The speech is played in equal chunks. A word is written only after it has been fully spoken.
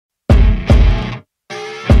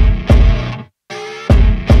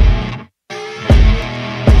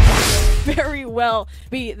very well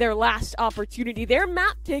be their last opportunity. Their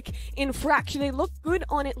map pick in Fracture, they looked good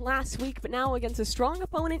on it last week, but now against a strong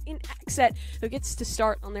opponent in XSET who gets to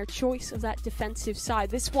start on their choice of that defensive side.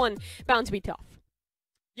 This one bound to be tough.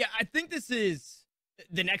 Yeah, I think this is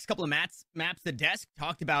the next couple of maps. The desk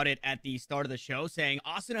talked about it at the start of the show, saying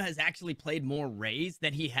Asuna has actually played more Raze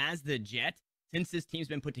than he has the Jet since this team's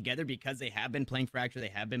been put together, because they have been playing Fracture, they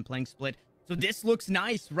have been playing Split. So this looks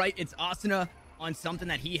nice, right? It's Asuna on something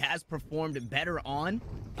that he has performed better on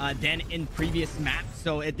than in previous maps.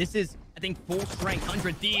 So this is, I think, full strength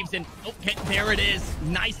 100 Thieves, and okay, there it is.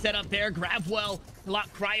 Nice setup there. Gravwell to lock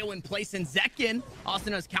Cryo in place, and Zekin,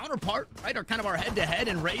 Asuna's counterpart, right, are kind of our head-to-head,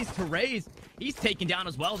 and Raze to Raze, he's taken down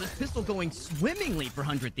as well. This pistol going swimmingly for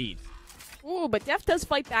 100 Thieves. Ooh, but Def does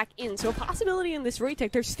fight back in, so a possibility in this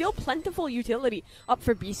retake. There's still plentiful utility up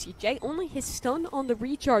for BCJ, only his stun on the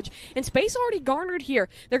recharge, and space already garnered here.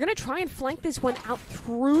 They're going to try and flank this one out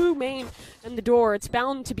through main and the door. It's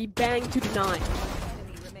bound to be Bang to deny.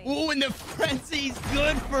 Ooh, and the frenzy's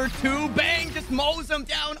good for 2. Bang just mows him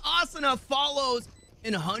down. Asuna follows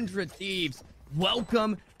in 100 Thieves.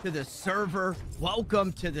 Welcome to the server.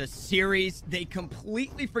 Welcome to the series. They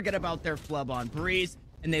completely forget about their flub on Breeze,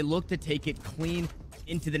 and they look to take it clean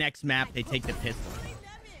into the next map. They take the pistol.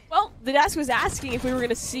 Well, the desk was asking if we were going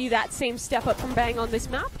to see that same step up from Bang on this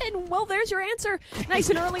map, and well, there's your answer. Nice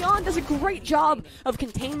and early on, does a great job of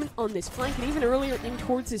containment on this flank, and even earlier in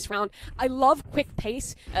towards this round. I love quick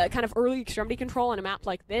pace, kind of early extremity control on a map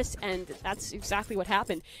like this, and that's exactly what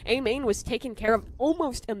happened. A-Main was taken care of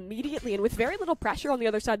almost immediately, and with very little pressure on the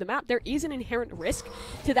other side of the map, there is an inherent risk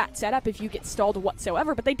to that setup if you get stalled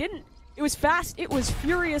whatsoever, but they didn't. It was fast, it was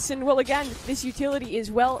furious, and well, again, this utility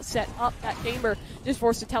is well set up. That chamber just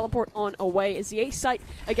forced to teleport on away as the A site,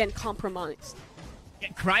 again, compromised. Yeah,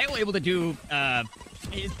 Cryo able to do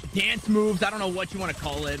his dance moves, I don't know what you want to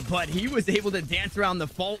call it, but he was able to dance around the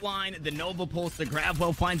fault line, the Nova Pulse, the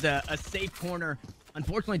Gravwell finds a safe corner.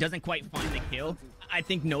 Unfortunately, doesn't quite find the kill. I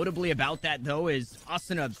think notably about that, though, is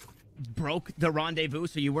Asuna broke the rendezvous,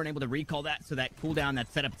 so you weren't able to recall that, so that cooldown,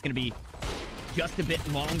 that setup is going to be just a bit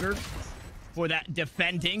longer for that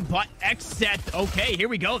defending. But XSET, okay, here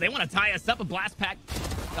we go. They want to tie us up. A blast pack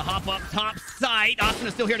to hop up top side.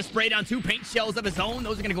 Asuna still here to spray down 2 paint shells of his own.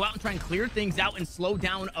 Those are going to go out and try and clear things out and slow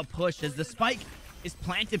down a push as the spike is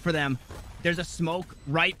planted for them. There's a smoke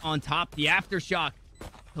right on top. The aftershock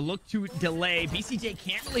to look to delay. BCJ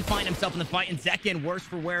can't really find himself in the fight, and Zekin worse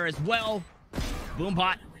for wear as well.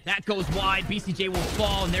 Boombot, that goes wide. BCJ will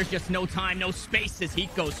fall, and there's just no time, no space as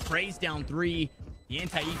Hiko sprays down 3. The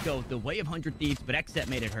anti-eco, the way of 100 Thieves, but XSET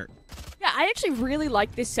made it hurt. Yeah, I actually really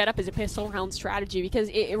like this setup as a pistol round strategy because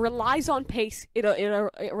it relies on pace, it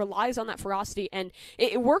relies on that ferocity, and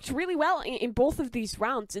it worked really well in both of these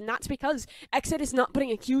rounds, and that's because XSET is not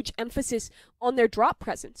putting a huge emphasis on their drop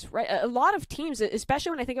presence, right? A lot of teams,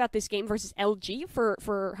 especially when I think about this game versus LG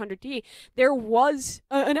for 100D, there was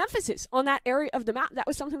an emphasis on that area of the map. That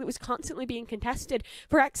was something that was constantly being contested.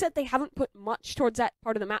 For XSET, they haven't put much towards that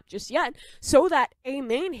part of the map just yet, so that a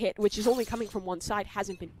main hit, which is only coming from one side,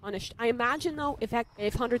 hasn't been punished. I imagine, though, if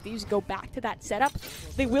 100 Thieves go back to that setup,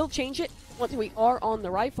 they will change it once we are on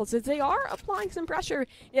the rifles, as they are applying some pressure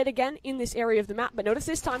yet again in this area of the map. But notice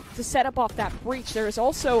this time, to set up off that breach, there is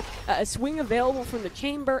also a swing available from the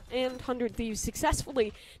chamber, and 100 Thieves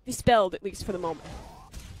successfully dispelled, at least for the moment.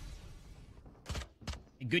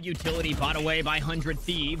 A good utility bought away by 100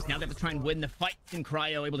 Thieves. Now they have to try and win the fight, and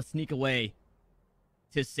Cryo able to sneak away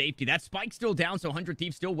to safety. That spike's still down, so 100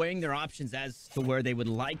 Thieves still weighing their options as to where they would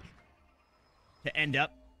like to end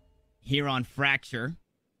up here on Fracture.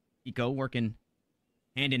 Eco working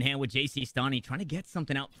hand in hand with JC Stani, trying to get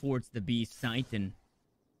something out towards the B site, and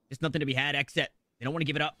just nothing to be had. XSET, they don't want to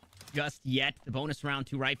give it up just yet. The bonus round,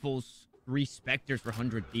 2 rifles, 3 Spectres for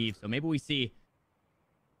 100 Thieves. So maybe we see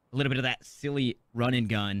a little bit of that silly run and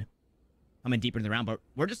gun coming deeper in the round, but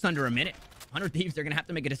we're just under a minute. 100 Thieves, they're going to have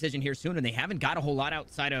to make a decision here soon, and they haven't got a whole lot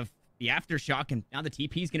outside of the aftershock, and now the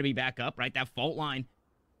TP is going to be back up, right? That fault line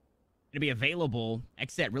going to be available.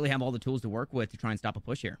 XSET really have all the tools to work with to try and stop a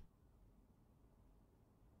push here.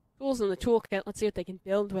 Tools in the toolkit. Let's see what they can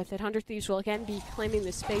build with it. 100 Thieves will again be claiming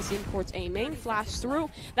the space in towards A main. Flash through.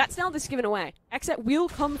 That's now this given away. XSET will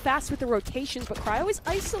come fast with the rotations, but Cryo is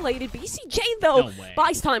isolated. BCJ, though,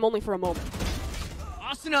 buys time only for a moment.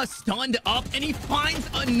 Asuna stunned up, and he finds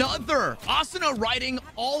another. Asuna righting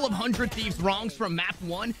all of 100 Thieves' wrongs from map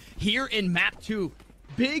 1 here in map 2.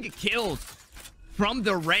 Big kills from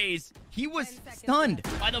the Raze. He was stunned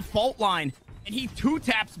by the fault line, and he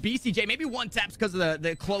 2-taps BCJ. Maybe 1-taps because of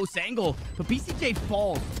the close angle, but BCJ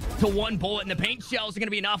falls to 1 bullet, and the paint shells are going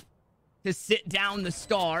to be enough to sit down the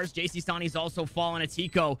stars. JC Sani's also fallen. It's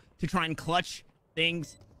Hiko to try and clutch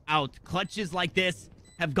things out. Clutches like this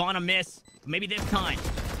have gone amiss. Maybe this time,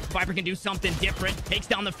 Viper can do something different. Takes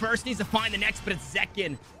down the first, needs to find the next, but it's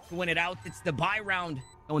Zekin to win it out. It's the buy round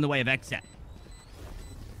going the way of XSET.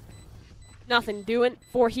 Nothing doing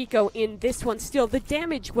for Hiko in this one. Still, the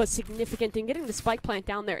damage was significant, and getting the spike plant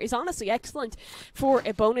down there is honestly excellent for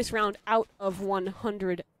a bonus round out of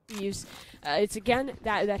 100 Thieves. It's again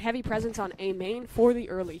that heavy presence on A main for the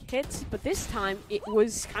early hits, but this time it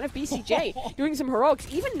was kind of BCJ doing some heroics.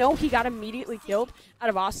 Even though he got immediately killed out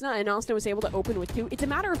of Asuna, and Asuna was able to open with 2, it's a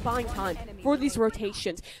matter of buying time for these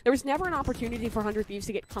rotations. There was never an opportunity for 100 Thieves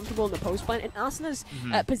to get comfortable in the post plant, and Asuna's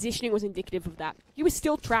positioning was indicative of that. He was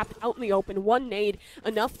still trapped out in the open, one nade,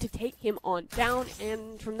 enough to take him on down,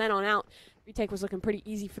 and from then on out, retake was looking pretty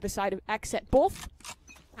easy for the side of XSET. Both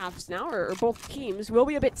halves now, or both teams, will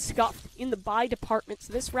be a bit scuffed in the buy department,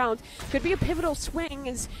 so this round could be a pivotal swing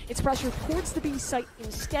as it's pressure towards the B site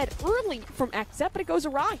instead early from XSET, but it goes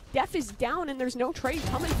awry. Def is down and there's no trade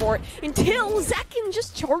coming for it until Zekin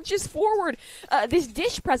just charges forward. This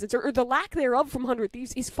dish presence, or the lack thereof from 100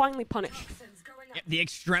 Thieves, is finally punished. Yeah, the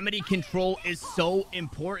extremity control is so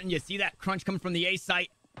important. You see that crunch coming from the A site.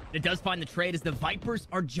 It does find the trade as the Vipers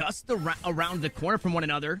are just around the corner from one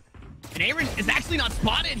another. And Aaron is actually not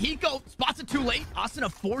spotted. Hiko spots it too late.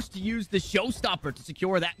 Asuna forced to use the showstopper to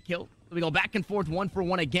secure that kill. So we go back and forth, 1 for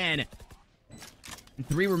 1 again. And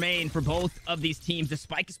 3 remain for both of these teams. The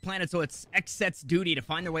spike is planted, so it's XSET's duty to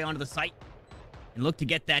find their way onto the site and look to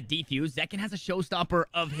get that defuse. Zekin has a showstopper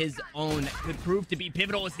of his own. Could prove to be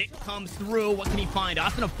pivotal as it comes through. What can he find?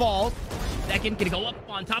 Asuna falls. Zekin can go up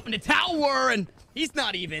on top in the tower, and he's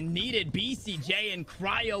not even needed. BCJ and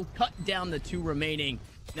Cryo cut down the 2 remaining.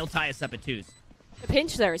 They'll tie us up at 2s. The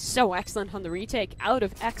pinch there is so excellent on the retake out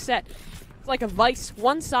of XSET. It's like a vice.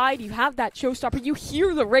 One side, you have that showstopper. You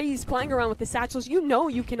hear the Rays playing around with the satchels. You know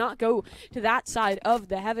you cannot go to that side of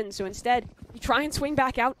the heavens. So instead, you try and swing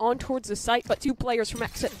back out on towards the site, but 2 players from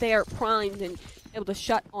XSET there primed and able to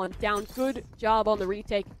shut on down. Good job on the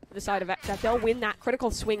retake for the side of XSET. They'll win that critical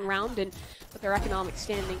swing round and put their economic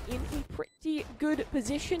standing in a pretty good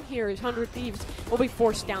position here as 100 Thieves will be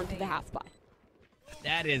forced down to the half buy.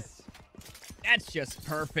 That's just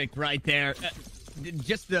perfect right there.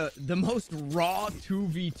 Just the most raw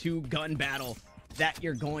 2v2 gun battle that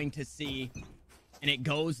you're going to see. And it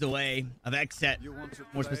goes the way of XSET,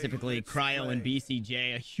 more specifically Cryo and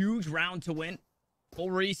BCJ. A huge round to win. Full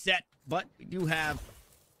reset, but we do have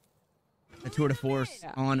a tour de force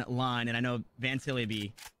online. And I know Vansili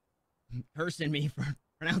be cursing me for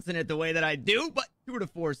pronouncing it the way that I do, but tour de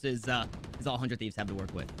force is all 100 Thieves have to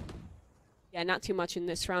work with. Yeah, not too much in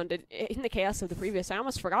this round. In the chaos of the previous, I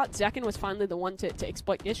almost forgot Zekin was finally the one to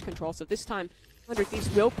exploit dish control. So this time, 100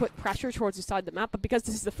 Thieves will put pressure towards the side of the map. But because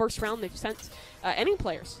this is the first round they've sent any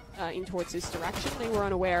players in towards this direction, they were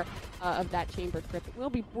unaware of that chamber crypt. It will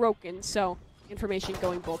be broken, so information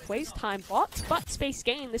going both ways. Time bought, but space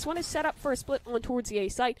gain. This one is set up for a split on towards the A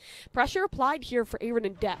site. Pressure applied here for Aaron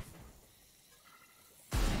and Def.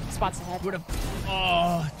 Spots ahead.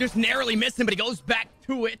 Just narrowly missed him, but he goes back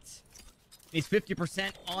to it. He's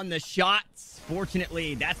 50% on the shots.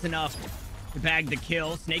 Fortunately, that's enough to bag the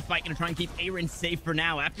kill. Snakebite gonna try and keep Aaron safe for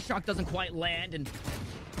now. Aftershock doesn't quite land, and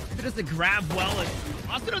it does the grab well. And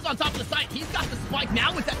Asuna's on top of the site. He's got the spike.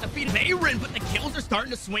 Now with that defeat of Aaron, but the kills are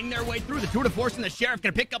starting to swing their way through. The tour de force and the Sheriff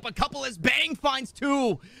gonna pick up a couple as Bang finds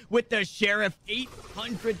 2 with the Sheriff.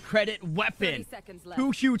 800 credit weapon.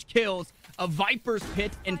 2 huge kills, a Viper's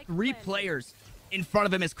pit, and 3 players in front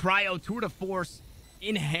of him as Cryo, tour de force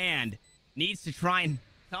in hand, needs to try and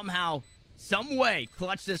somehow, some way,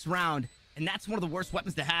 clutch this round. And that's one of the worst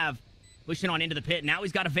weapons to have, pushing on into the pit. Now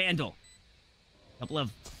he's got a Vandal. A couple of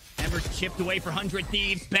members chipped away for 100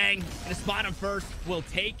 Thieves. Bang, gonna spot him first. Will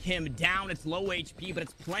take him down. It's low HP, but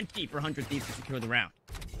it's plenty for 100 Thieves to secure the round.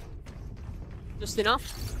 Just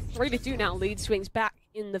enough. 3-2 now. Lead swings back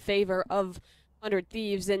in the favor of 100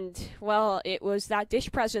 Thieves. And, well, it was that dish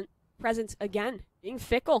presence again. Being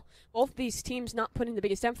fickle. Both these teams not putting the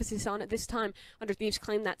biggest emphasis on it this time. 100 Thieves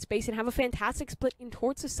claim that space and have a fantastic split in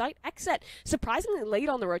towards the site. XSET surprisingly late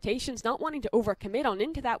on the rotations, not wanting to overcommit on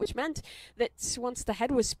into that, which meant that once the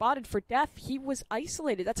head was spotted for Def, he was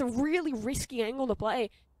isolated. That's a really risky angle to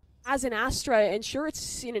play as an Astra, and sure,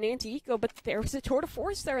 it's in an anti-eco, but there was a tour de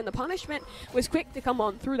force there, and the punishment was quick to come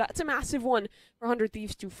on through. That's a massive one for 100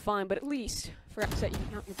 Thieves to find, but at least for XSET, you can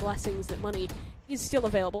count your blessings that money is still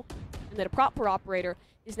available, and that a proper operator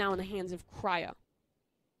is now in the hands of Cryo.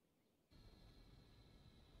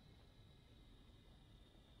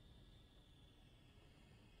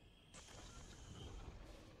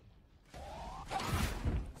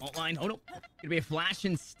 fault line. Oh, no. Gonna be a flash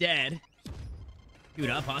instead. Queued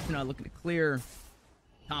up. Asuna looking to clear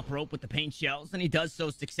top rope with the paint shells, and he does so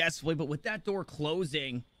successfully. But with that door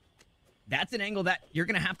closing, that's an angle that you're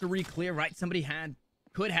going to have to re-clear, right? Somebody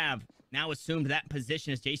could have now assumed that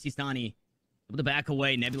position as JC Stani able to back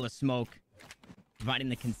away. Nebula Smoke providing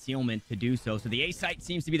the concealment to do so. So the A site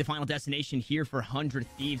seems to be the final destination here for 100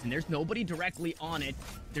 Thieves, and there's nobody directly on it.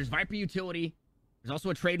 There's Viper Utility. There's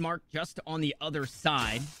also a trademark just on the other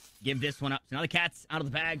side. Give this one up. So now the cat's out of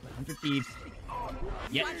the bag, but 100 Thieves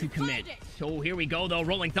yet to commit. So here we go, though.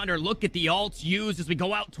 Rolling Thunder, look at the ults used as we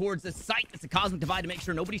go out towards the site. It's a Cosmic Divide to make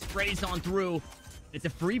sure nobody sprays on through. It's a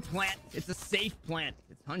free plant. It's a safe plant.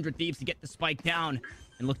 It's 100 Thieves to get the spike down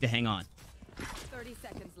and look to hang on. 30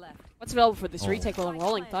 seconds left. What's available for this retake on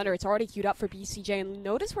Rolling Thunder? It's already queued up for BCJ, and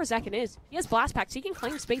notice where Zekin is. He has Blast Pack, so he can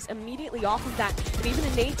claim space immediately off of that, and even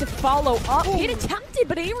a nade to follow up. Hit attempted,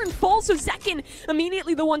 but Aaron falls, so Zekin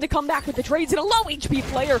immediately the one to come back with the trades, and a low HP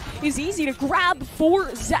player is easy to grab for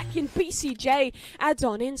Zekin. BCJ adds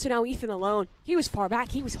on in, so now Ethan alone. He was far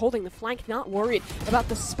back. He was holding the flank, not worried about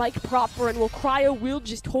the spike proper, and Cryo will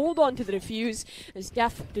just hold on to the defuse as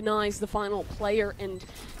Def denies the final player, and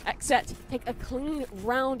XSET take a clean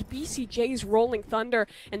round. BCJ's Rolling Thunder,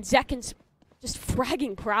 and Zekin's just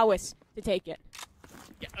fragging prowess to take it.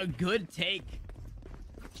 Yeah, a good take,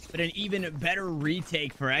 but an even better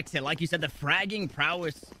retake for XSET. Like you said, the fragging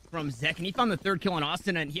prowess from Zekin. He found the third kill on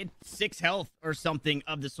Austin, and he had 6 health or something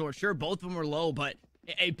of the sort. Sure, both of them were low, but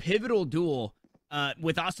a pivotal duel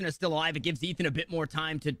with Austin still alive. It gives Ethan a bit more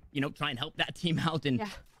time to, try and help that team out and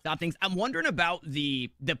stop things. I'm wondering about the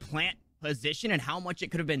plant position and how much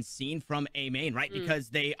it could have been seen from A main, right? Because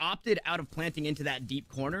they opted out of planting into that deep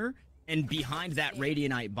corner and behind that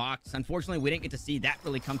Radianite box. Unfortunately, we didn't get to see that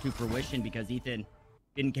really come to fruition because Ethan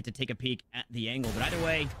didn't get to take a peek at the angle. But either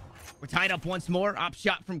way, we're tied up once more. Op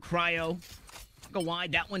shot from Cryo. Go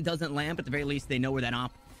wide. That one doesn't land, but at the very least, they know where that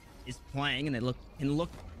op is playing, and they can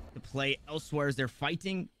look to play elsewhere as they're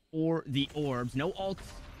fighting for the orbs. No ults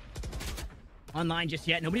online just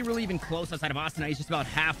yet. Nobody really even close outside of Austin. He's just about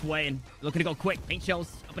halfway and looking to go quick. Paint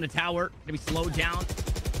shells up in a tower. Gonna be slowed down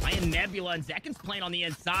by a Nebula, and Zekin's playing on the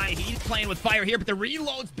inside. He's playing with fire here, but the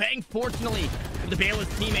reloads bang, fortunately, with the Bayless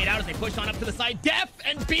teammate out as they push on up to the side. Def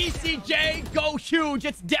and BCJ go huge.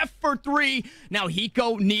 It's Def for 3. Now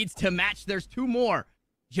Hiko needs to match. There's 2 more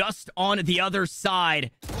just on the other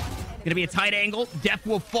side. Gonna be a tight angle. Def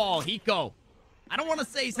will fall. Hiko, I don't want to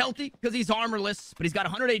say he's healthy because he's armorless, but he's got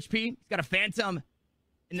 100 HP. He's got a Phantom,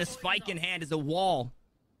 and the spike in hand as a wall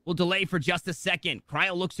will delay for just a second.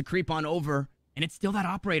 Cryo looks to creep on over, and it's still that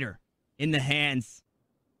operator in the hands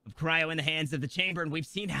of Cryo, in the hands of the chamber, and we've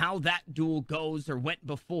seen how that duel goes or went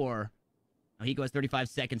before. Now Hiko has 35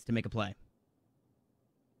 seconds to make a play.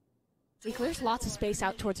 He clears lots of space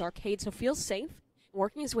out towards Arcade, so feels safe,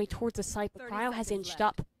 working his way towards the site, but Cryo has inched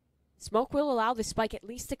up. Smoke will allow the spike at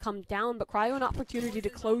least to come down, but Cryo an opportunity to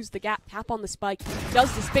close the gap. Tap on the spike.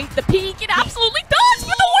 Does the space the peak? It absolutely does!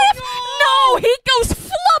 With the whiff! No! Hiko's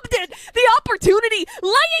flubbed it! The opportunity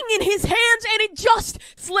laying in his hands, and it just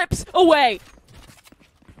slips away.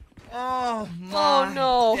 Oh my! Oh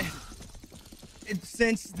no!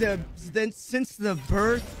 Since the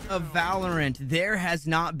birth of Valorant, there has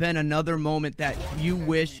not been another moment that you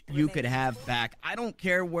wish you could have back. I don't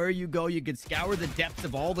care where you go. You could scour the depths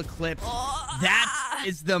of all the clips. That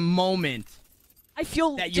is the moment I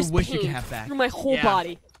feel that you just wish you pain could have back through my whole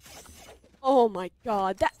body. Oh my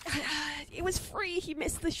god, that it was free. He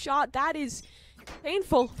missed the shot. That is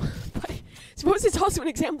painful. But I suppose it's also an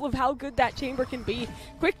example of how good that chamber can be.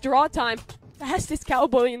 Quick draw time. Fastest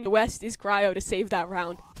cowboy in the West is Cryo to save that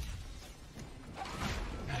round.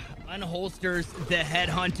 Unholsters the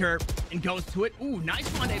headhunter and goes to it. Ooh, nice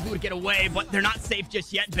rendezvous to get away, but they're not safe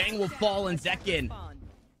just yet. Bang will fall, and Zekin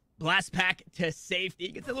blast pack to safety.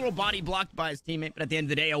 He gets a little body blocked by his teammate, but at the end of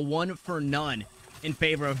the day, a 1 for none in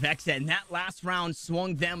favor of XSET. And that last round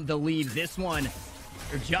swung them the lead. This one,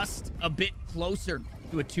 they're just a bit closer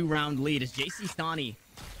to a 2-round lead as JC Stani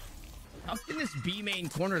tucked in this B main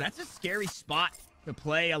corner. That's a scary spot to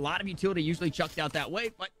play. A lot of utility usually chucked out that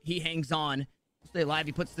way, but he hangs on. Stay alive.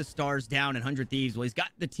 He puts the stars down in 100 Thieves. Well, he's got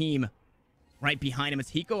the team right behind him.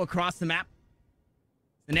 It's Hiko across the map.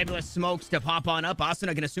 The Nebula smokes to pop on up. Asuna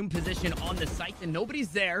going to assume position on the site, and nobody's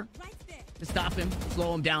there to stop him,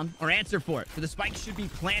 slow him down, or answer for it. So the spike should be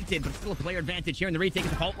planted, but still a player advantage here in the retake.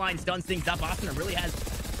 The fault line stuns things up. Asuna really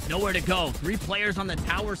has nowhere to go. 3 players on the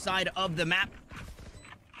tower side of the map.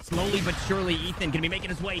 Slowly but surely, Ethan going to be making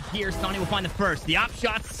his way here. Stani will find the first. The op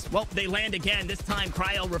shots, well, they land again. This time,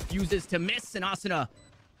 Cryo refuses to miss, and Asuna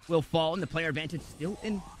will fall, and the player advantage still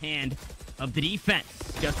in hand of the defense.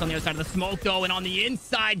 Just on the other side of the smoke, though, and on the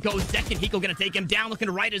inside goes Zek, and Hiko gonna take him down, looking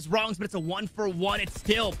to right his wrongs, but it's a 1-for-1. It's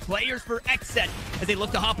still players for XSET as they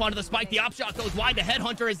look to hop onto the spike. The op shot goes wide. The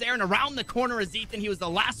headhunter is there, and around the corner is Ethan. He was the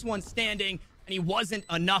last one standing, and he wasn't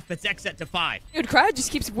enough. It's XSET to 5. Dude, Crowd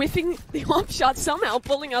just keeps whiffing the op shot, somehow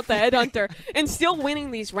pulling out the headhunter and still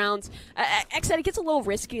winning these rounds. XSET, it gets a little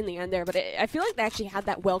risky in the end there, but I feel like they actually had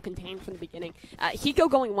that well contained from the beginning. Hiko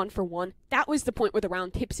going 1-for-1. That was the point where the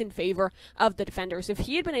round tips in favor of the defenders. If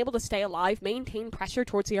he had been able to stay alive, maintain pressure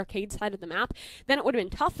towards the arcade side of the map, then it would have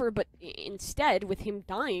been tougher, but instead, with him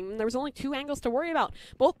dying, there was only 2 angles to worry about.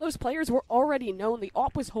 Both those players were already known. The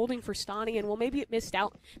op was holding for Stani, and well, maybe it missed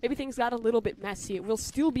out. Maybe things got a little bit messy. It will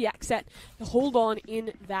still be XSET to hold on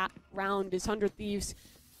in that round as 100 Thieves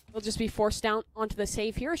will just be forced down onto the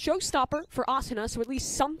save here. A showstopper for Asuna, so at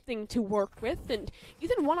least something to work with. And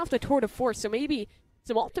Ethan won off the tour de force, so maybe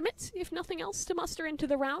some ultimates, if nothing else, to muster into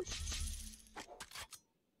the round.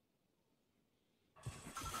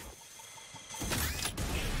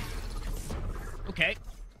 Okay.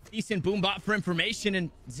 Decent boombot for information,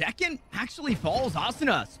 and Zekin actually falls.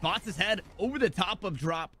 Asuna spots his head over the top of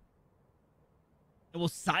drop. It will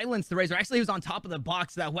silence the Razor. Actually, he was on top of the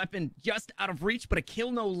box. That weapon just out of reach, but a kill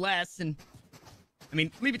no less. And, I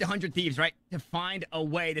mean, leave it to 100 Thieves, right? To find a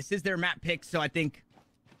way. This is their map pick, so I think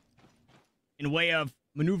in way of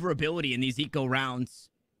maneuverability in these eco rounds,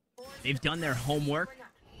 they've done their homework.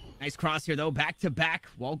 Nice cross here, though. Back to back.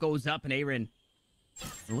 Wall goes up, and Aaron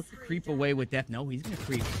look to creep away with Def. No, he's going to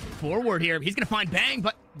creep forward here. He's going to find Bang,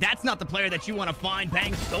 but that's not the player that you want to find.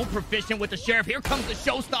 Bang so proficient with the Sheriff. Here comes the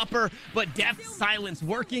showstopper, but Def silence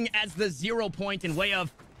working as the 0 point in way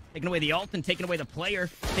of taking away the ult and taking away the player.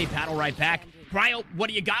 They battle right back. Cryo, what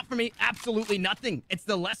do you got for me? Absolutely nothing. It's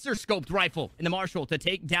the lesser scoped rifle in the Marshall to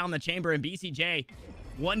take down the chamber, and BCJ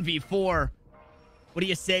 1v4. What do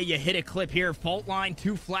you say? You hit a clip here. Fault line,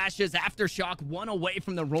 2 flashes, aftershock, 1 away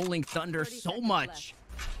from the Rolling Thunder. So much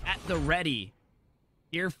at the ready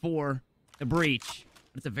here for the breach.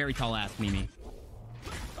 It's a very tall ask, Mimi.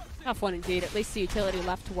 Tough one indeed. At least the utility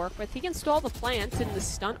left to work with. He can stall the plant and the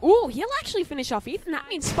stun. Ooh, he'll actually finish off Ethan. That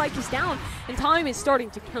means Spike is down, and time is starting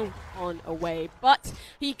to count on away. But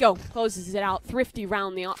Hiko closes it out. Thrifty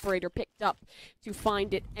round the operator picked up to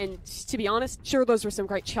find it. And to be honest, sure, those were some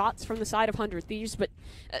great shots from the side of 100 Thieves, but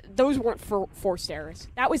those weren't forced errors.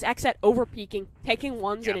 That was XSET over-peaking, taking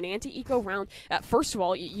ones in an anti-eco round. First of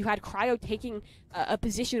all, you had Cryo taking a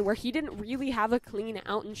position where he didn't really have a clean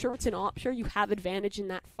out. And sure, it's an op. Sure, you have advantage in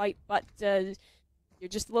that fight, but you're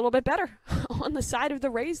just a little bit better on the side of the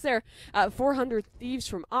Rays there. 400 Thieves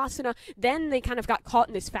from Asuna. Then they kind of got caught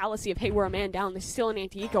in this fallacy of, hey, we're a man down. This is still an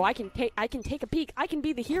anti-eco. I can take a peek. I can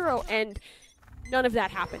be the hero. And none of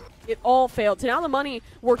that happened. It all failed. So now the money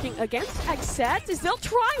working against XSET is they'll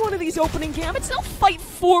try one of these opening gambits. They'll fight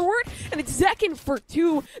forward. And it's Zekin for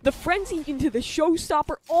 2. The frenzy into the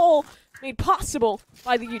showstopper, all made possible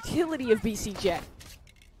by the utility of BCJ.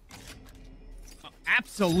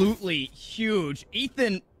 Absolutely huge.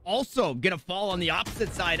 Ethan also gonna fall on the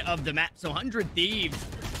opposite side of the map. So 100 Thieves,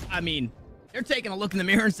 I mean, they're taking a look in the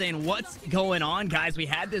mirror and saying, what's going on, guys? We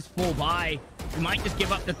had this full buy. We might just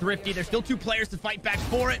give up the Thrifty. There's still 2 players to fight back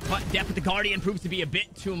for it, but Def with the Guardian proves to be a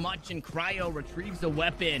bit too much, and Cryo retrieves a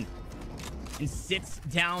weapon and sits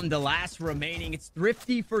down the last remaining. It's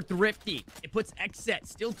Thrifty for Thrifty. It puts XSET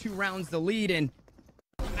still 2 rounds the lead, and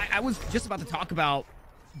I was just about to talk about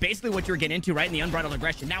basically what you're getting into, right, in the unbridled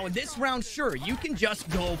aggression. Now, in this round, sure, you can just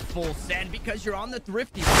go full send because you're on the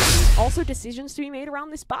Thrifty. Also, decisions to be made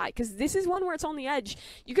around this buy, because this is one where it's on the edge.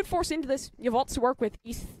 You could force into this. You have ults to work with.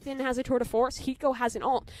 Ethan has a tour de force. Hiko has an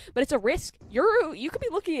ult, but it's a risk. You could be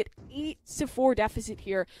looking at 8-4 deficit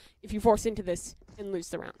here if you force into this and lose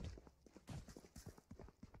the round.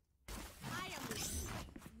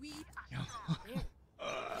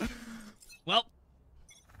 Well,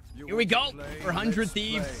 here we go for 100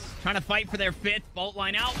 Thieves, trying to fight for their 5th. Fault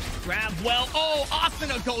line out, grab well. Oh,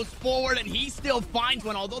 Asuna goes forward, and he still finds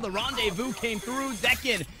one. Although the rendezvous came through,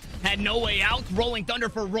 Zekin had no way out. Rolling Thunder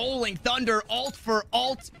for Rolling Thunder, ult for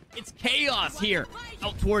ult. It's chaos here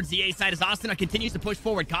out towards the A side as Asuna continues to push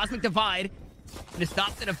forward. Cosmic Divide to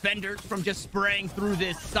stop the defenders from just spraying through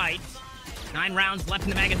this site. 9 rounds left in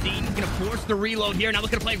the magazine. He's going to force the reload here. Now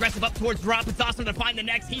looking to play aggressive up towards drop. It's awesome to find the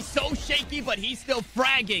next. He's so shaky, but he's still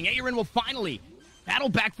fragging. Aaron will finally battle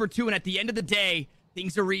back for 2, and at the end of the day,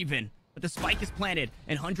 things are even. But the spike is planted,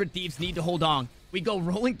 and 100 Thieves need to hold on. We go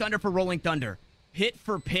Rolling Thunder for Rolling Thunder. Pit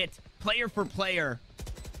for pit. Player for player.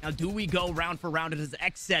 Now, do we go round for round? It is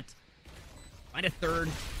XSET. Find a 3rd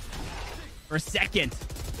or a 2nd.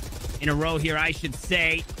 in a row here, I should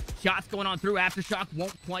say. Shots going on through. Aftershock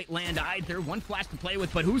won't quite land either. One flash to play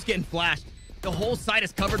with, but who's getting flashed? The whole side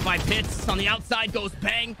is covered by pits. On the outside goes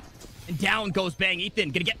Bang, and down goes Bang.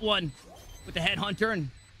 Ethan gonna get one with the Headhunter, and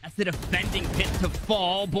that's the defending pit to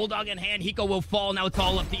fall. Bulldog in hand. Hiko will fall. Now it's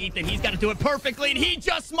all up to Ethan. He's got to do it perfectly, and he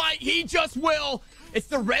just might. He just will. It's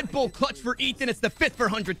the Red Bull clutch for Ethan. It's the 5th for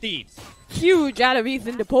 100 Thieves. Huge out of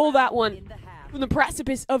Ethan to pull that one from the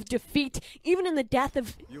precipice of defeat. Even in the death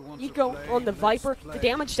of Hiko on the Viper, the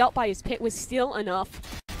damage dealt by his pit was still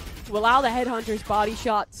enough to allow the Headhunter's body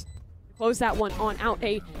shots to close that one on out.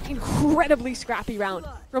 A incredibly scrappy round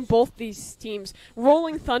from both these teams.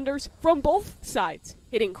 Rolling thunders from both sides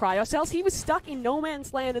hitting Cryocells. He was stuck in no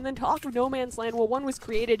man's land, and then talk of no man's land, well, one was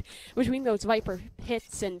created between those Viper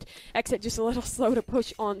pits, and XSET just a little slow to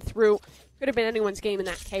push on through. Could have been anyone's game in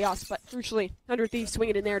that chaos, but crucially, 100 Thieves swing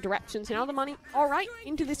it in their directions. Now the money, all right,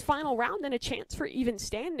 into this final round, and a chance for even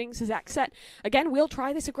standings as XSET, again, will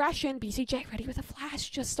try this aggression. BCJ ready with a flash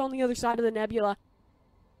just on the other side of the nebula.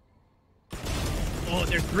 Oh,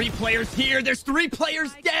 there's 3 players here. There's 3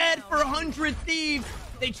 players dead for 100 Thieves.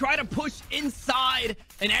 They try to push inside,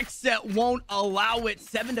 and XSET won't allow it.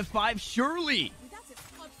 7-5, surely.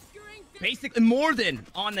 Basically, more than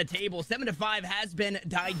on the table. 7-5 has been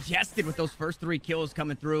digested with those first 3 kills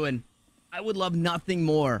coming through, and I would love nothing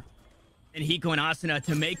more than Hiko and Asuna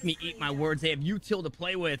to make me eat my words. They have util to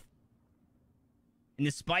play with, and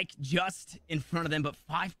the spike just in front of them, but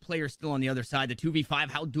 5 players still on the other side. The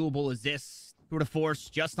 2v5, how doable is this? Tour de force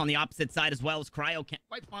just on the opposite side as well, as Cryo can't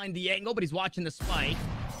quite find the angle, but he's watching the spike.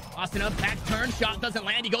 Asuna, back turn, shot doesn't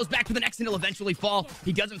land. He goes back to the next, and he'll eventually fall.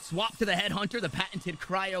 He doesn't swap to the Headhunter, the patented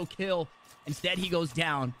Cryo kill. Instead, he goes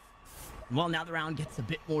down. Well, now the round gets a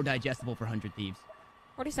bit more digestible for 100 Thieves.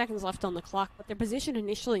 40 seconds left on the clock, but their position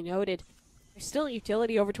initially noted. There's still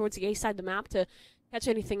utility over towards the A side of the map to catch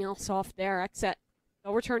anything else off there. XSET,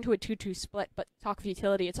 they'll return to a 2-2 split, but talk of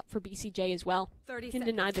utility, it's up for BCJ as well. He can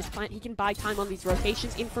deny this plant. He can buy time on these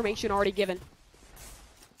rotations. Information already given.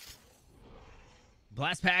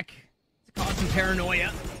 Blast pack to cause some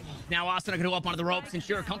paranoia. Now Asuna gonna go up onto the ropes,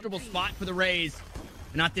 ensure a comfortable spot for the Rays.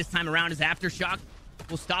 But not this time around, as Aftershock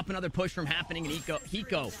will stop another push from happening, and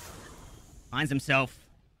Hiko finds himself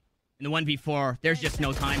in the 1v4. There's just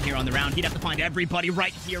no time here on the round. He'd have to find everybody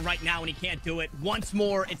right here, right now, and he can't do it. Once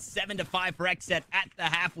more, it's 7-5 for XSET at the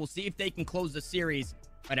half. We'll see if they can close the series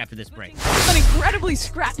right after this break. An incredibly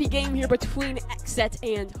scrappy game here between XSET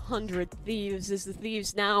and 100 Thieves, as the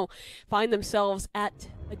Thieves now find themselves at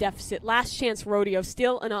a deficit. Last chance rodeo,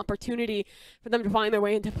 still an opportunity for them to find their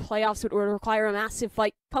way into playoffs. It would require a massive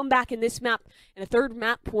fight, comeback in this map, and a third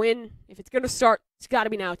map win. If it's going to start, it's got to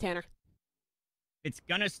be now, Tanner. It's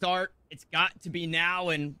gonna start. It's got to be now,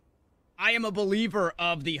 and I am a believer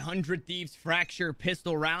of the 100 Thieves Fracture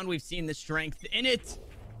pistol round. We've seen the strength in it,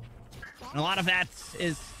 and a lot of that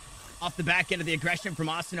is off the back end of the aggression from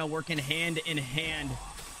Asuna, working hand in hand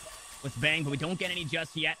with Bang, but we don't get any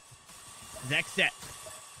just yet. XSET.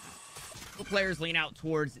 Players lean out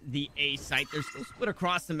towards the A site. They're still split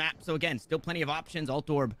across the map, so again, still plenty of options.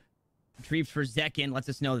 Alt Orb retrieved for Zekin lets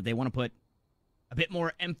us know that they want to put a bit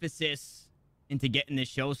more emphasis into getting this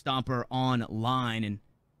showstopper online. And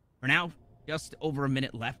for now, just over a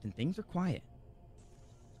minute left, and things are quiet.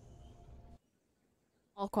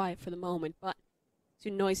 All quiet for the moment, but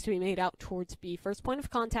soon noise to be made out towards B. First point of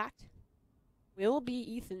contact will be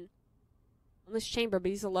Ethan on this chamber,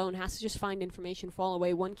 but he's alone. Has to just find information, fall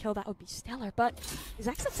away. 1 kill, that would be stellar, but is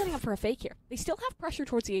XSET setting up for a fake here? They still have pressure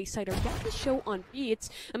towards the A site, or get the show on B.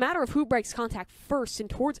 It's a matter of who breaks contact first, and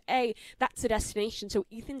towards A, that's the destination, so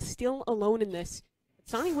Ethan's still alone in this. But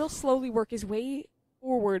Sonny will slowly work his way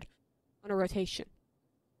forward on a rotation.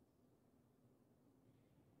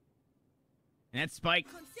 And that spike,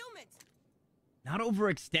 not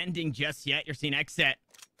overextending just yet. You're seeing XSET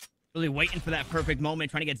really waiting for that perfect moment,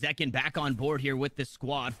 trying to get Zekin back on board here with the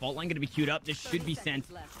squad. Fault line going to be queued up. This should be sent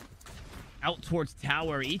out towards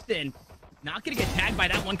tower. Ethan not going to get tagged by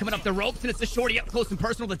that one coming up the ropes, and it's a shorty up close and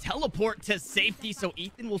personal to teleport to safety, so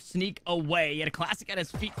Ethan will sneak away. He had a classic at his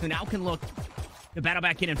feet, who now can look to battle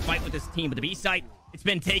back in and fight with this team. But the B site, it's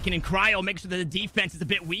been taken, and Cryo makes sure that the defense is a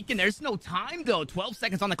bit weak, and there's no time, though. 12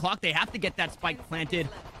 seconds on the clock. They have to get that spike planted.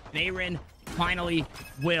 And Aaron finally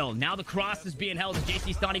will. Now the cross is being held.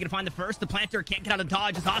 JC Stoney going to find the first. The planter can't get out of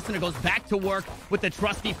dodge as Asuna goes back to work with the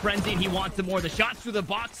trusty frenzy, and he wants some more. The shots through the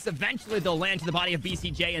box, eventually they'll land to the body of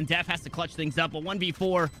BCJ, and Def has to clutch things up. A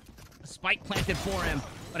 1v4, a spike planted for him,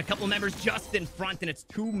 but a couple members just in front, and it's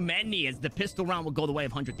too many as the pistol round will go the way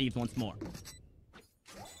of 100 Thieves once more.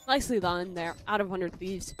 Nicely done there, out of 100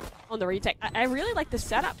 Thieves on the retake. I really like the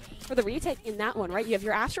setup for the retake in that one, right? You have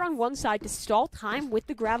your Asher on one side to stall time with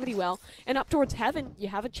the Gravity Well, and up towards Heaven, you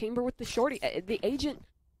have a chamber with the Shorty. The Agent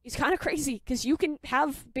is kind of crazy, because you can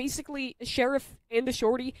have basically a Sheriff and a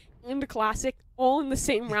Shorty and a Classic all in the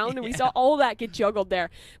same round, and we saw all that get juggled there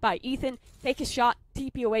by Ethan. Take a shot,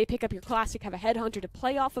 TP away, pick up your Classic, have a Headhunter to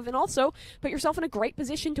play off of, and also put yourself in a great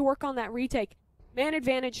position to work on that retake. Man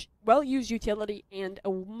advantage, well-used utility, and a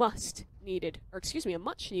much-needed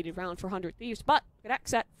round for 100 Thieves. But good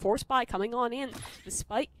XSET, Force Buy coming on in. The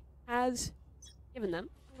Spike has given them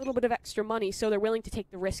a little bit of extra money, so they're willing to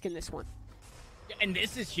take the risk in this one. And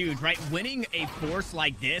this is huge, right? Winning a force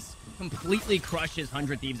like this completely crushes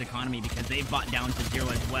 100 Thieves' economy because they've bought down to 0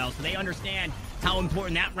 as well. So they understand how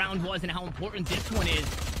important that round was and how important this one is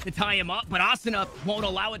to tie him up. But Asuna won't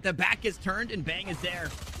allow it. The back is turned, and Bang is there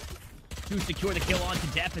to secure the kill onto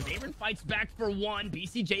Def as Aaron fights back for one.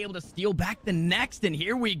 BCJ able to steal back the next, and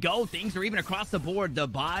here we go. Things are even across the board. The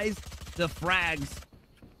buys, the frags.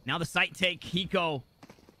 Now the sight take. Hiko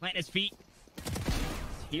planting his feet.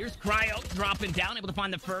 Here's Cryo dropping down, able to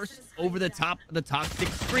find the first over the top of the toxic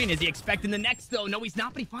screen. Is he expecting the next, though? No, he's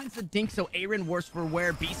not, but he finds the dink, so Aaron worse for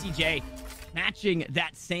wear. BCJ matching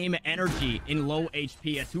that same energy in low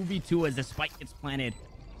HP. A 2v2 as the spike gets planted.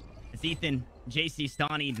 It's Ethan, JC,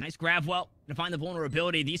 Stani. Nice grab well to find the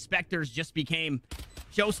vulnerability. These Spectres just became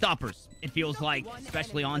showstoppers, it feels like,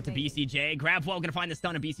 especially onto BCJ. Grab well gonna find the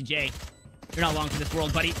stun of BCJ. You're not long for this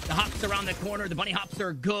world, buddy. The hops around the corner. The bunny hops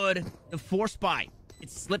are good. The Force Buy, it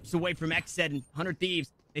slips away from XSET and 100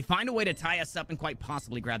 Thieves. They find a way to tie us up and quite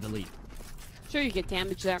possibly grab the lead. Sure, you get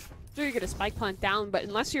damage there. Sure, you get a spike plant down, but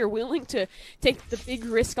unless you're willing to take the big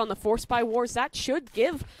risk on the Force Buy Wars, that should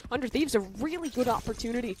give 100 Thieves a really good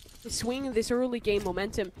opportunity to swing this early game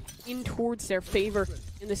momentum in towards their favor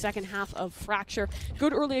in the second half of Fracture.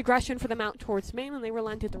 Good early aggression for them out towards main, and they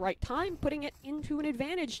relent at the right time, putting it into an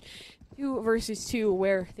advantage 2 versus 2,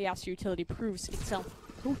 where the Astro utility proves itself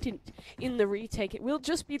potent in the retake. It will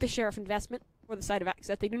just be the Sheriff investment for the side of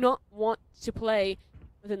XSET. They do not want to play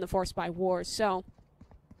within the Force Buy Wars, so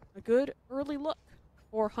a good early look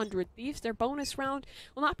for 100 Thieves. Their bonus round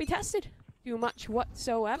will not be tested too much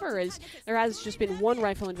whatsoever, as there has just been one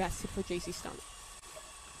rifle invested for JC Stone.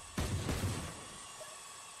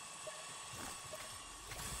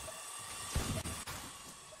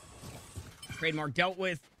 Trademark dealt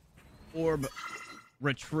with. Orb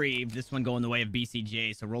retrieved. This one going the way of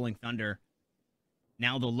BCJ, so Rolling Thunder.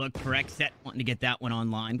 Now they'll look for XSET, wanting to get that one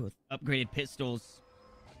online with upgraded pistols.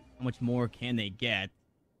 How much more can they get?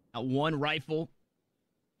 Got one rifle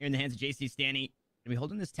here in the hands of JC Stanny. Gonna be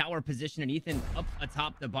holding this tower position, and Ethan up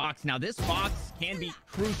atop the box. Now this box can be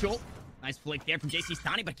crucial. Nice flick there from JC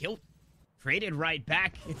Stanny, but killed. Traded right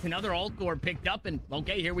back. It's another alt orb picked up, and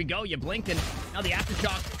okay, here we go. You blinked, and now the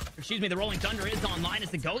aftershock, excuse me, the Rolling Thunder is online as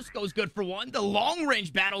the Ghost goes good for one. The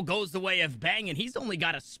long-range battle goes the way of Bang, and he's only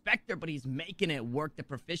got a Spectre, but he's making it work. The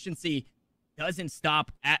proficiency doesn't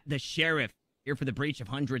stop at the Sheriff here for the breach of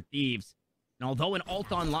 100 Thieves. And although an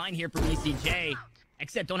ult online here for BCJ,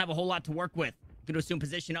 XSET don't have a whole lot to work with. Going to assume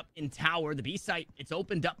position up in tower. The B site, it's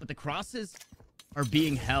opened up, but the crosses are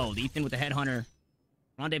being held. Ethan with the Headhunter.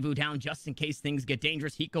 Rendezvous down just in case things get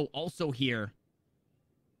dangerous. Hiko also here.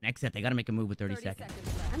 XSET, they got to make a move with 30 seconds.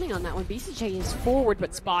 Timing on that one. BCJ is forward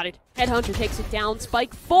but spotted. Headhunter takes it down.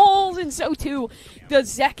 Spike falls, and so too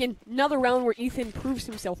does Zekin. Another round where Ethan proves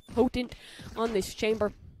himself potent on this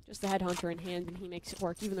chamber. Just the Headhunter in hand, and he makes it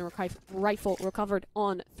work. Even the rifle recovered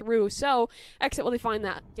on through. So, XSET, will they find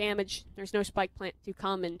that damage? There's no spike plant to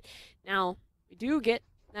come, and now we do get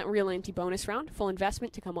that real anti-bonus round. Full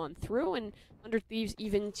investment to come on through, and 100 Thieves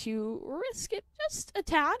even to risk it just a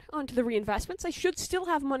tad onto the reinvestments. They should still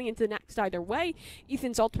have money into the next either way.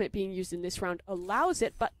 Ethan's ultimate being used in this round allows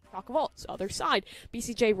it, but Talk of Vaults, other side.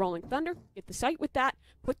 BCJ Rolling Thunder, get the site with that.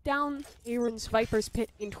 Put down Aaron's Viper's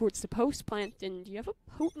Pit in towards the post plant, and you have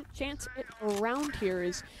a potent chance at a round here.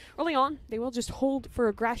 Is early on, they will just hold for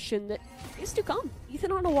aggression that is to come.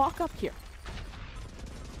 Ethan on a walk up here.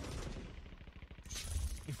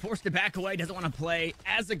 He forced to back away, doesn't want to play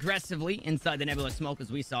as aggressively inside the Nebula smoke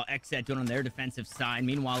as we saw XSET doing on their defensive side.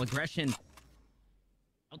 Meanwhile, aggression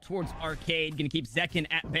out towards Arcade, gonna keep Zekin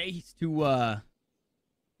at base to a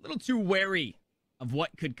little too wary of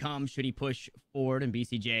what could come should he push forward, and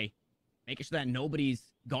BCJ making sure that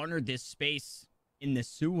nobody's garnered this space in the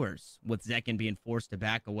sewers with Zekin being forced to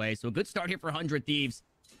back away. So a good start here for 100 Thieves.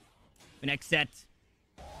 The next set,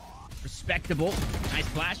 respectable. Nice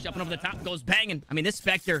flash, jumping over the top, goes banging. I mean, this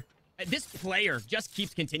Spectre, This player just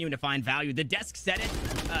keeps continuing to find value. The desk said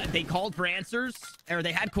it. They called for answers, or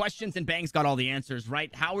they had questions, and Bang's got all the answers,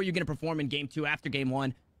 right? How are you going to perform in game 2 after game 1?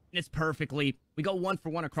 And it's perfectly. We go 1 for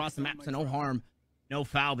 1 across the map, so no harm, no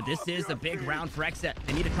foul. But this is a big round for XSET.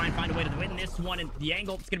 They need to try and find a way to win this one, and the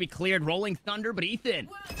angle is going to be cleared. Rolling Thunder, but Ethan,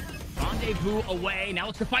 rendezvous away. Now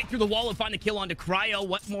looks to fight through the wall and find the kill onto Cryo.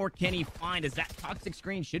 What more can he find as that toxic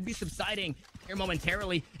screen should be subsiding here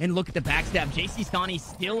momentarily? And look at the backstab. JC Stani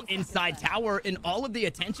still inside tower, and all of the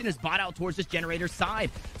attention is bought out towards this generator's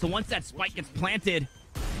side. So once that spike gets planted,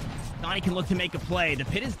 Stani can look to make a play. The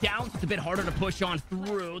pit is down, so it's a bit harder to push on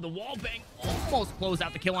through. The wall bang almost close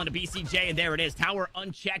out the kill onto BCJ, and there it is. Tower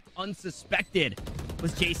unchecked, unsuspected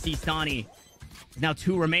was JC Stani. Now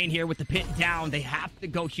 2 remain here with the pit down. They have to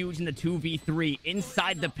go huge in the 2v3.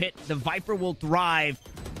 Inside the pit, the Viper will thrive.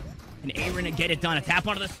 And Aaron to get it done. A tap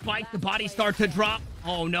onto the spike. The bodies start to drop.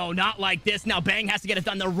 Oh, no, not like this. Now Bang has to get it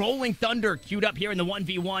done. The Rolling Thunder queued up here in the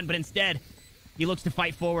 1v1, but instead, he looks to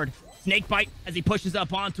fight forward. Snakebite as he pushes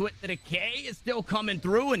up onto it. The decay is still coming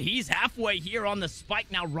through, and he's halfway here on the spike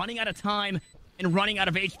now, running out of time and running out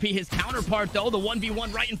of HP. His counterpart, though, the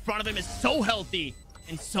 1v1 right in front of him, is so healthy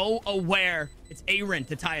and so aware. It's Aaron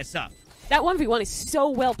to tie us up. That 1v1 is so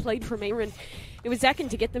well played from Aaron. It was Zekin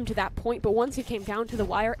to get them to that point, but once it came down to the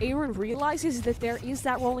wire, Aaron realizes that there is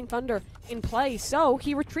that Rolling Thunder in play, so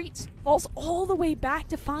he retreats, falls all the way back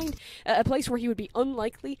to find a place where he would be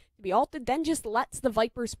unlikely to be ulted, then just lets the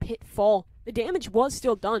Viper's pit fall. The damage was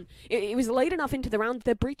still done. It was late enough into the round,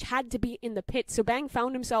 the breach had to be in the pit, so Bang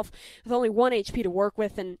found himself with only 1 HP to work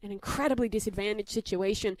with and an incredibly disadvantaged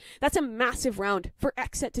situation. That's a massive round for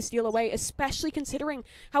XSET to steal away, especially considering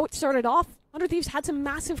how it started off. 100 Thieves had some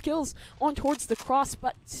massive kills on towards the cross,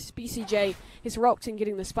 but BCJ, his heroics in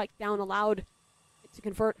getting the spike down allowed it to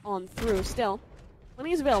convert on through. Still,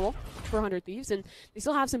 plenty is available for 100 Thieves, and they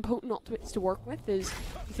still have some potent ultimates to work with, as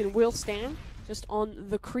Ethan will stand just on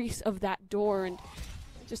the crease of that door and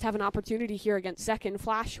just have an opportunity here against Second.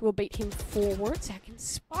 Flash will bait him forward. Second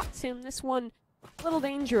spots him. This one a little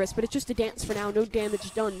dangerous, but it's just a dance for now. No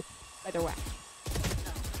damage done either way.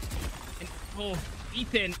 And, oh,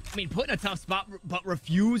 Ethan, I mean, put in a tough spot, but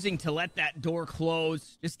refusing to let that door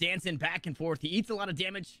close. Just dancing back and forth. He eats a lot of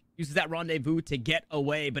damage, uses that rendezvous to get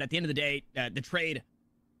away, but at the end of the day, the trade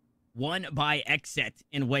won by XSET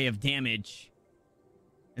in way of damage.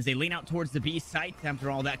 As they lean out towards the B site after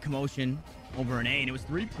all that commotion over an A. And it was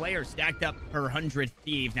 3 players stacked up per 100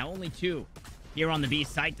 Thieves. Now only 2 here on the B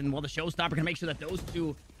site. And while the showstopper can make sure that those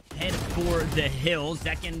 2 head for the hills.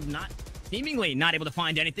 Zekin seemingly not able to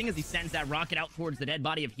find anything as he sends that rocket out towards the dead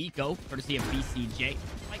body of Hiko, courtesy of BCJ.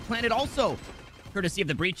 Spike planted also, courtesy of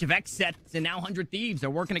the breach of XSET. And now 100 Thieves are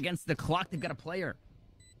working against the clock. They've got a player.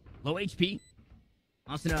 Low HP.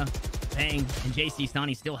 Asuna, Bang, and JC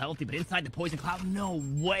Stani still healthy, but inside the poison cloud, no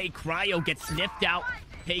way. Cryo gets sniffed out,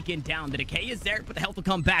 taken down. The decay is there, but the health will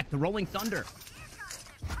come back. The Rolling Thunder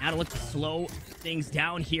now to look to slow things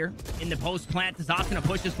down here in the post plant. As Asuna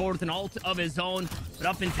pushes forward with an ult of his own, but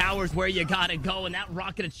up in towers where you gotta go, and that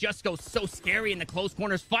rocket just goes so scary in the close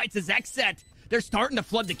corners fights as XSET. They're starting to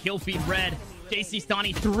flood the kill feed red. JC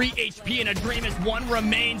Stani, 3 HP and a dream as 1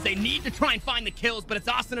 remains. They need to try and find the kills, but it's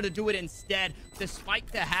Asuna to do it instead. The spike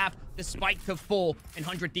to half, the spike to full, and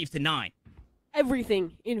 100 Thieves to 9.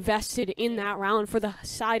 Everything invested in that round for the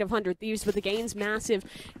side of 100 Thieves, but the gain's massive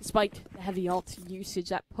despite the heavy ult usage.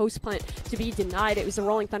 That post plant to be denied. It was the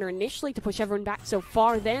Rolling Thunder initially to push everyone back so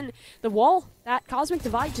far. Then the wall, that Cosmic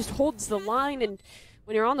Divide just holds the line, and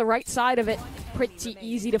when you're on the right side of it, pretty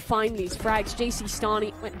easy to find these frags. JC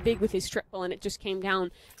Stani went big with his triple, and it just came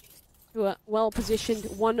down to a well-positioned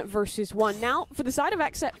 1 versus 1. Now, for the side of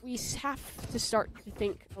XSET, we have to start to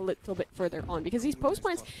think a little bit further on, because these post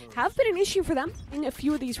plants have been an issue for them in a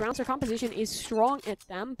few of these rounds. Their composition is strong at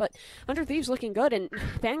them, but 100 Thieves looking good, and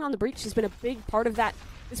Bang on the breach has been a big part of that.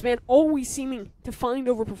 This man always seeming to find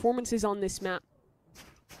over performances on this map.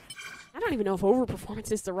 I don't even know if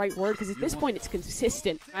overperformance is the right word, because at this point it's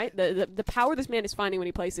consistent, right? The power this man is finding when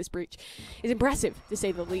he plays this breach is impressive, to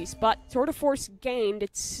say the least. But Tour de Force gained,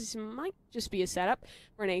 it might just be a setup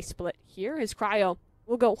for an A split here, as Cryo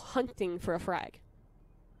will go hunting for a frag.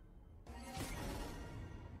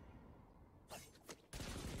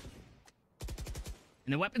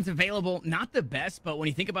 And the weapons available, not the best, but when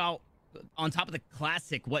you think about on top of the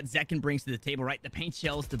classic, what Zekin brings to the table, right? The paint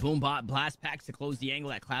shells, the boom bot, blast packs to close the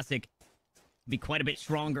angle. That classic be quite a bit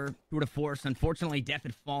stronger. Tour de Force, unfortunately, Def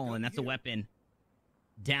had fallen. That's a weapon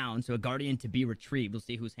down, so a Guardian to be retrieved. We'll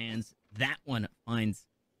see whose hands that one finds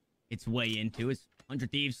its way into. Is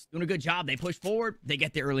 100 Thieves doing a good job. They push forward. They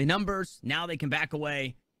get the early numbers. Now they can back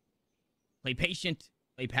away, play patient,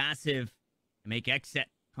 play passive, and make XSET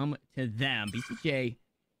come to them. BCJ,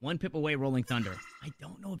 1 pip away, Rolling Thunder. I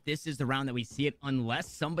don't know if this is the round that we see it unless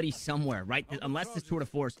somebody somewhere, right? Unless this Tour de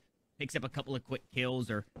Force picks up a couple of quick kills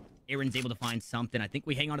or Aaron's able to find something. I think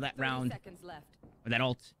we hang on to that round or that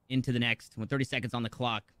ult into the next. With 30 seconds on the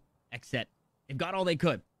clock, XSET, they've got all they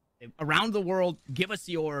could. Around the world, give us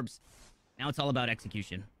the orbs. Now it's all about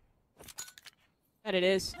execution. That it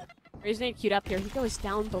is. Raising queued up here. He goes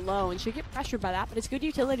down below and should get pressured by that, but it's good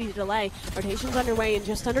utility to delay. Rotation's underway in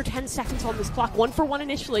just under 10 seconds on this clock. 1 for 1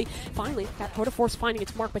 initially. Finally, that Tour de Force finding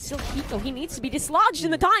its mark, but still Hiko, he needs to be dislodged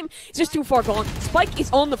in the time. It's just too far gone. Spike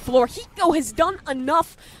is on the floor. Hiko has done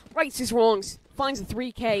enough. Rights his wrongs. Finds a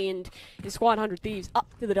 3K and his squad 100 Thieves up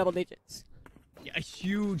to the double digits. Yeah, a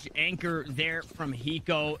huge anchor there from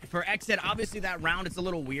Hiko. For XSET, obviously that round is a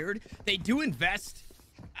little weird. They do invest.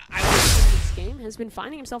 This game has been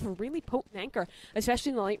finding himself a really potent anchor,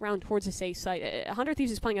 especially in the late round towards the safe site. 100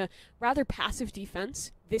 Thieves is playing a rather passive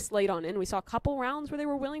defense this late on in. We saw a couple rounds where they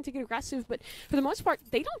were willing to get aggressive, but for the most part,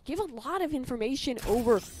 they don't give a lot of information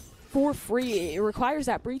over for free. It requires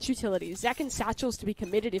that breach utility. Zek and Satchels to be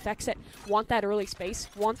committed if XSET want that early space,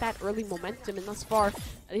 want that early momentum, and thus far,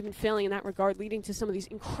 they've been failing in that regard, leading to some of these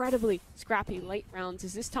incredibly scrappy late rounds.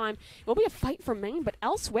 As this time, it will be a fight for main, but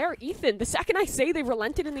elsewhere, Ethan, the second I say they've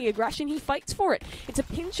relented in the aggression, he fights for it. It's a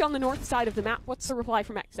pinch on the north side of the map. What's the reply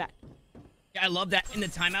from XSET? Yeah, I love that. In the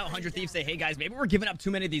timeout, 100 Thieves say, hey guys, maybe we're giving up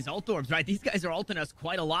too many of these ult orbs, right? These guys are ulting us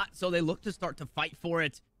quite a lot, so they look to start to fight for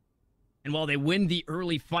it. And while they win the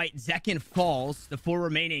early fight, Zekin falls. The 4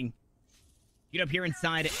 remaining. Get up here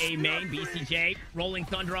inside A main. BCJ, Rolling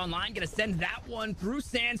Thunder online. Gonna send that one through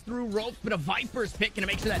sands, through ropes, but a Viper's pick. Gonna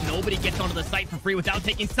make sure that nobody gets onto the site for free without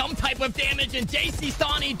taking some type of damage. And JC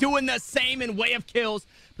Stani doing the same in way of kills,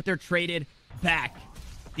 but they're traded back.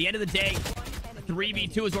 At the end of the day,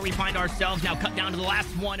 3v2 is where we find ourselves. Now cut down to the last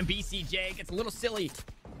one, and BCJ gets a little silly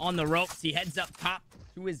on the ropes. He heads up top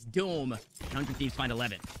to his doom. 100 Thieves find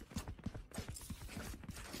 11.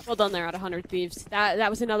 Well done there at 100 Thieves. That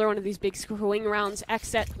was another one of these big screwing rounds.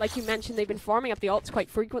 XSET, like you mentioned, they've been farming up the ults quite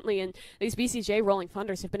frequently, and these BCJ Rolling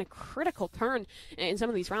Thunders have been a critical turn in some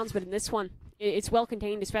of these rounds, but in this one, it's well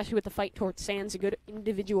contained, especially with the fight towards Sands. A good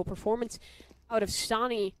individual performance out of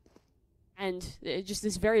Stani, and just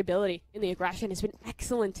this variability in the aggression has been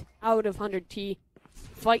excellent out of 100T.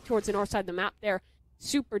 Fight towards the north side of the map there.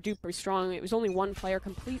 Super duper strong. It was only one player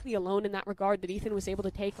completely alone in that regard that Ethan was able to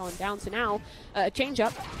take on down. So now, change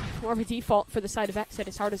up, more of a default for the side of XSET,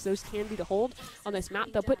 as hard as those can be to hold on this map.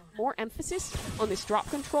 They'll put more emphasis on this drop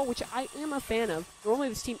control, which I am a fan of. Normally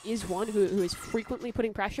this team is one who is frequently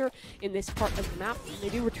putting pressure in this part of the map. And they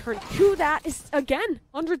do return to that. Again,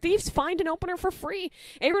 100 Thieves find an opener for free.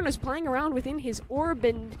 Aaron was playing around within his orb,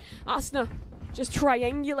 and Asna just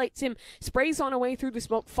triangulates him, sprays on away through the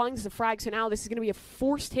smoke, finds the frag. So now this is going to be a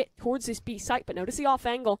forced hit towards this B site, but notice the off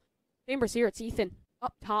angle. Chambers here, it's Ethan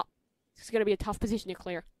up top. This is going to be a tough position to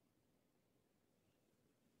clear.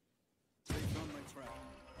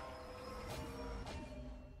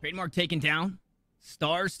 Trademark taken down.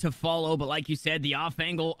 Stars to follow, but like you said, the off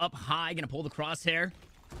angle up high, going to pull the crosshair.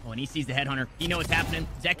 Oh, and he sees the headhunter. He knows what's happening.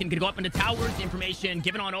 Zekin could go up into towers. The information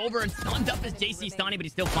given on over, and stunned up is JC Stani, but he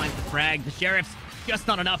still finds the frag. The Sheriff's just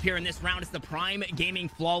not enough here in this round. It's the prime gaming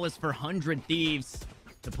flawless for 100 Thieves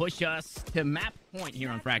to push us to map point here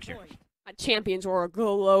on Fracture. Champions are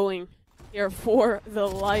glowing here for the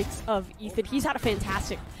likes of Ethan. He's had a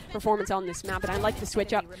fantastic performance on this map, and I like the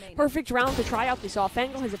switch up. Perfect round to try out this off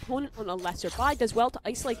angle. His opponent on a lesser buy does well to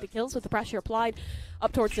isolate the kills with the pressure applied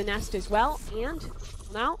up towards the nest as well. And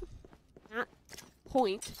now that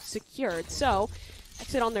point secured. So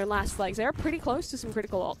XSET on their last legs. They're pretty close to some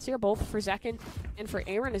critical ults here, both for Zekin and for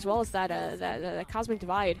Aaron, as well as that Cosmic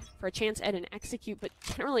Divide for a chance at an execute. But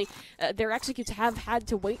generally, their executes have had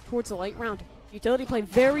to wait towards the late round. Utility play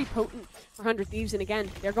very potent for 100 Thieves, and again,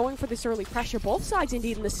 they're going for this early pressure. Both sides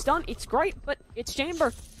indeed in the stun. It's great, but it's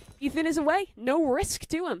Chamber. Ethan is away. No risk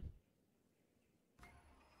to him.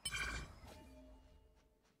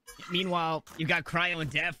 Meanwhile, you've got Cryo and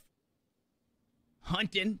Def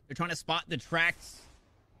hunting. They're trying to spot the tracks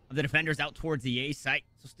of the defenders out towards the A site.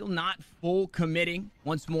 So still not full committing.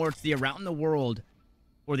 Once more, it's the around the world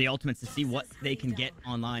for the Ultimates to see what they can get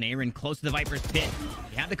online. Aaron close to the Viper's pit.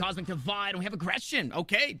 We have the Cosmic Divide, and we have aggression.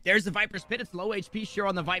 Okay, there's the Viper's pit. It's low HP, sure,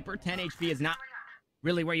 on the Viper. 10 HP is not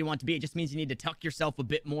really where you want to be. It just means you need to tuck yourself a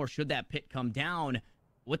bit more should that pit come down.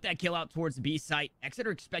 With that kill out towards the B site, XSET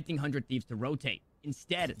are expecting 100 Thieves to rotate.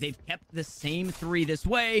 Instead, they've kept the same 3 this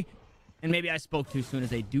way. And maybe I spoke too soon,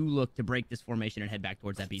 as they do look to break this formation and head back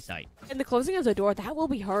towards that B site. And the closing of the door, that will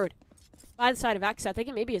be heard by the side of XSET. They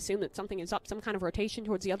can maybe assume that something is up, some kind of rotation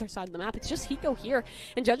towards the other side of the map. It's just Hiko here,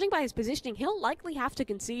 and judging by his positioning, he'll likely have to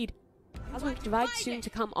concede. Cosmic Divide soon to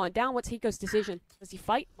come on down. What's Hiko's decision? Does he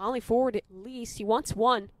fight? Molly forward at least. He wants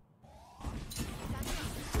one.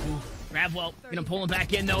 Gravwell gonna pull him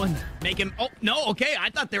back in though and make him. Oh no, okay. I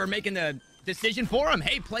thought they were making the decision for him.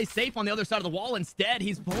 Hey, play safe on the other side of the wall. Instead,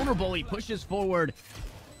 he's vulnerable. He pushes forward.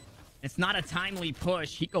 It's not a timely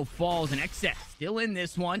push. Hiko falls, and XSET still in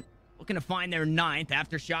this one. Looking to find their 9th.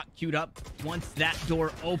 Aftershock queued up once that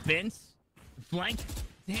door opens. The flank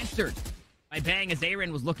is answered by Bang as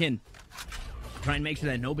Aaron was looking to try and make sure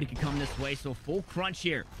that nobody could come this way. So full crunch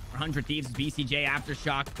here for 100 Thieves. BCJ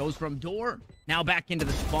Aftershock goes from door, now back into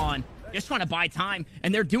the spawn. Just trying to buy time,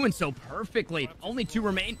 and they're doing so perfectly. Only 2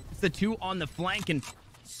 remain. It's the 2 on the flank, and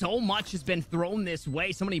so much has been thrown this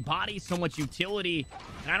way. So many bodies, so much utility.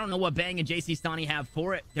 And I don't know what Bang and JC Stani have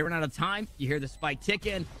for it. They're running out of time. You hear the spike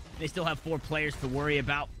ticking. They still have 4 players to worry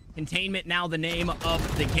about. Containment now the name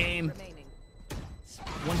of the game.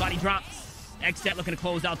 One body drops. XSET looking to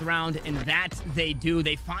close out the round, and that they do.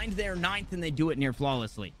 They find their 9th, and they do it near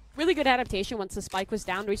flawlessly. Really good adaptation once the spike was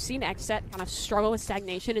down. We've seen XSET kind of struggle with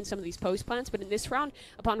stagnation in some of these post plants, but in this round,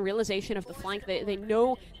 upon realization of the flank, they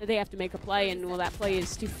know that they have to make a play, and well, that play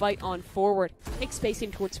is to fight on forward. Take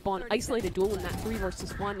spacing towards spawn, isolate a duel in that 3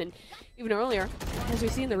 versus 1, and even earlier, as we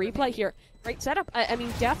see in the replay here, great setup. I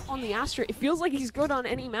mean, Def on the Astra, it feels like he's good on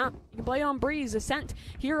any map. You can play on Breeze, Ascent,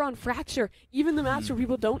 here on Fracture, even the maps where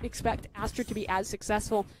people don't expect Astra to be as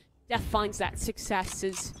successful. Def finds that success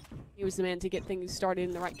is... He was the man to get things started in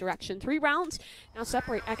the right direction. 3 rounds now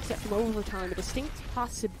separate XSET from overtime. A distinct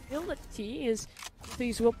possibility is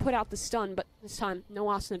these will put out the stun, but this time, no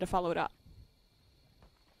Asuna to follow it up.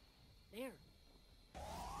 There.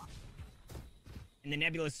 And the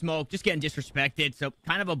Nebulous Smoke just getting disrespected, so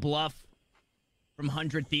kind of a bluff from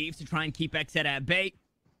 100 Thieves to try and keep XSET at bay.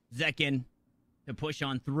 Zekin to push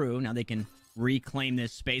on through. Now they can reclaim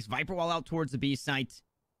this space. Viper wall out towards the B site.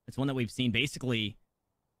 It's one that we've seen basically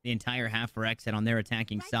the entire half for XSET on their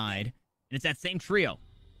attacking side. And it's that same trio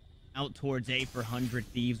out towards A for 100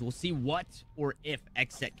 Thieves. We'll see what or if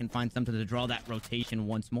XSET can find something to draw that rotation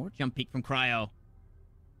once more. Jump peek from Cryo.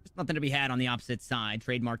 Just nothing to be had on the opposite side.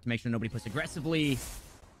 Trademark to make sure nobody puts aggressively.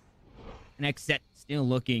 And XSET still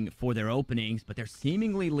looking for their openings, but they're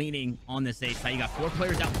seemingly leaning on this A side. You got 4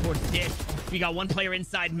 players out towards Dish. You got 1 player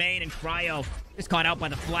inside main, and Cryo is caught out by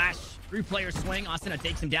the flash. 3 players swing. Asuna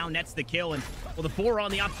takes him down, nets the kill, and well, the 4 are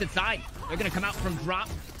on the opposite side. They're gonna come out from drop.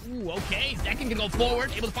 Ooh, okay. Zekin can go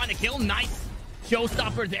forward, able to find a kill. Nice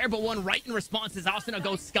showstopper there, but one right in response as Asuna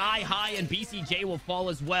goes sky high, and BCJ will fall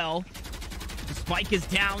as well. The spike is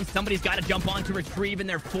down. Somebody's got to jump on to retrieve, and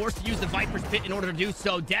they're forced to use the Viper's Pit in order to do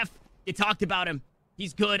so. Def, you talked about him.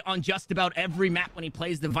 He's good on just about every map when he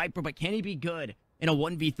plays the Viper, but can he be good in a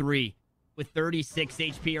 1v3? With 36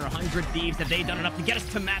 HP or 100 Thieves? Have they done enough to get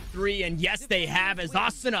us to map 3? And yes, they have, as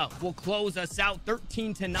Asuna will close us out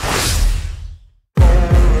 13-9.